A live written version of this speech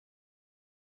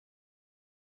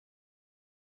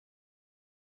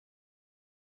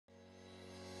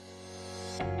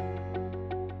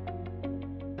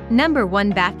Number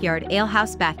 1 Backyard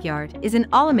Alehouse. Backyard is an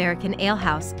all-American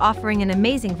alehouse offering an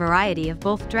amazing variety of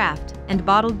both draft and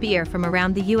bottled beer from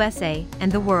around the USA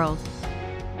and the world.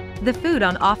 The food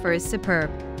on offer is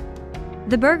superb.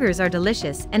 The burgers are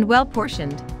delicious and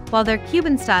well-portioned, while their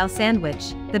Cuban-style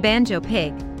sandwich, the Banjo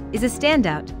Pig, is a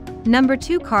standout. Number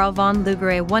 2 Carl von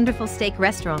Luger. A wonderful steak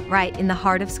restaurant right in the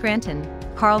heart of Scranton.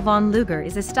 Carl von Luger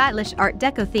is a stylish Art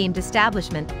Deco-themed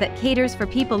establishment that caters for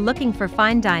people looking for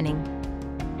fine dining.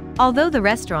 Although the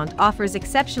restaurant offers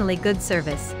exceptionally good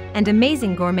service and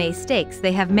amazing gourmet steaks,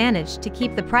 they have managed to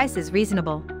keep the prices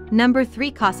reasonable. Number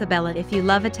 3 Casa Bella. If you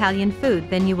love Italian food,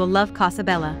 then you will love Casa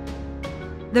Bella.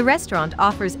 The restaurant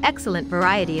offers excellent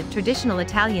variety of traditional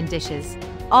Italian dishes,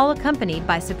 all accompanied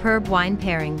by superb wine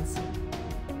pairings.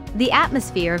 The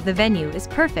atmosphere of the venue is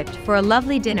perfect for a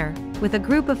lovely dinner with a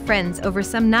group of friends over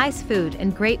some nice food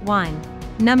and great wine.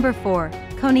 Number 4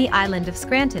 Coney Island of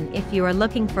Scranton. If you are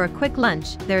looking for a quick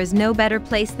lunch, there is no better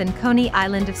place than Coney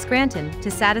Island of Scranton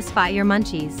to satisfy your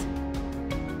munchies.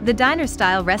 The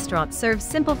diner-style restaurant serves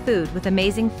simple food with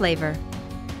amazing flavor.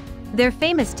 Their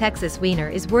famous Texas wiener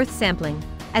is worth sampling,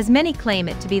 as many claim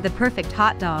it to be the perfect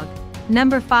hot dog.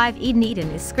 Number 5 Eden. Eden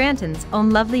is Scranton's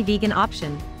own lovely vegan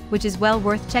option, which is well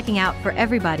worth checking out for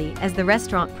everybody, as the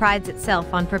restaurant prides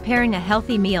itself on preparing a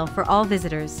healthy meal for all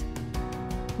visitors.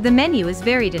 The menu is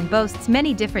varied and boasts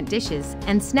many different dishes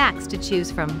and snacks to choose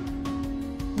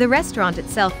from. The restaurant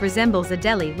itself resembles a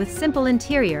deli with simple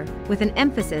interior, with an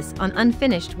emphasis on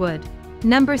unfinished wood.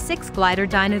 Number 6 Glider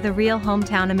Diner. The real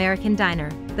hometown American diner,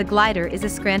 the Glider is a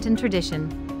Scranton tradition.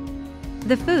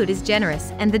 The food is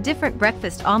generous and the different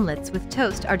breakfast omelets with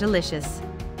toast are delicious.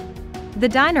 The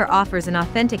diner offers an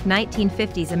authentic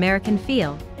 1950s American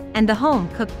feel, and the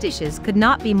home-cooked dishes could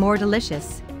not be more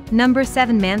delicious. Number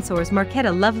 7 Mansour's Market.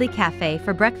 A lovely cafe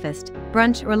for breakfast,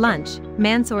 brunch or lunch.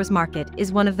 Mansour's Market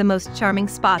is one of the most charming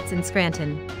spots in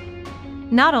Scranton.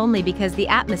 Not only because the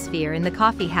atmosphere in the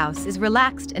coffee house is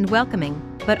relaxed and welcoming,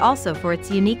 but also for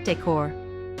its unique decor.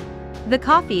 The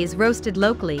coffee is roasted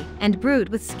locally and brewed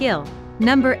with skill.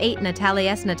 Number 8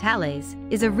 Natales. Natales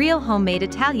is a real homemade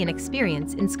Italian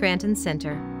experience in Scranton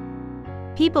Center.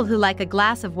 People who like a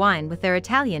glass of wine with their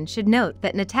Italian should note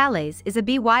that Natales is a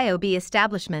BYOB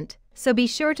establishment, so be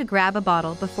sure to grab a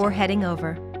bottle before heading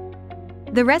over.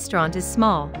 The restaurant is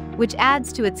small, which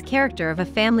adds to its character of a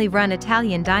family-run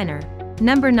Italian diner.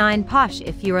 Number 9 Posh.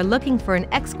 If you are looking for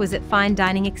an exquisite fine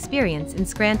dining experience in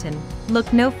Scranton,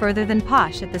 look no further than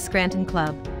Posh at the Scranton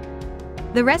Club.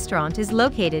 The restaurant is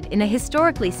located in a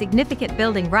historically significant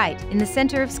building right in the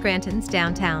center of Scranton's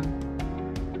downtown.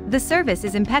 The service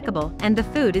is impeccable and the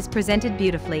food is presented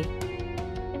beautifully.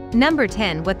 Number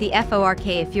 10 What the Fork.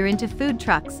 If you're into food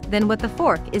trucks, then What the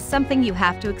Fork is something you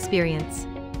have to experience.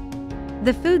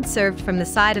 The food served from the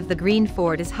side of the green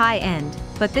Ford is high-end,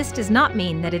 but this does not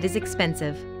mean that it is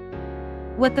expensive.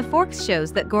 What the Fork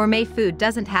shows that gourmet food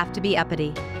doesn't have to be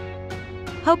uppity.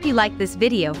 Hope you like this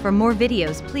video. For more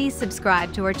videos, please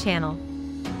subscribe to our channel.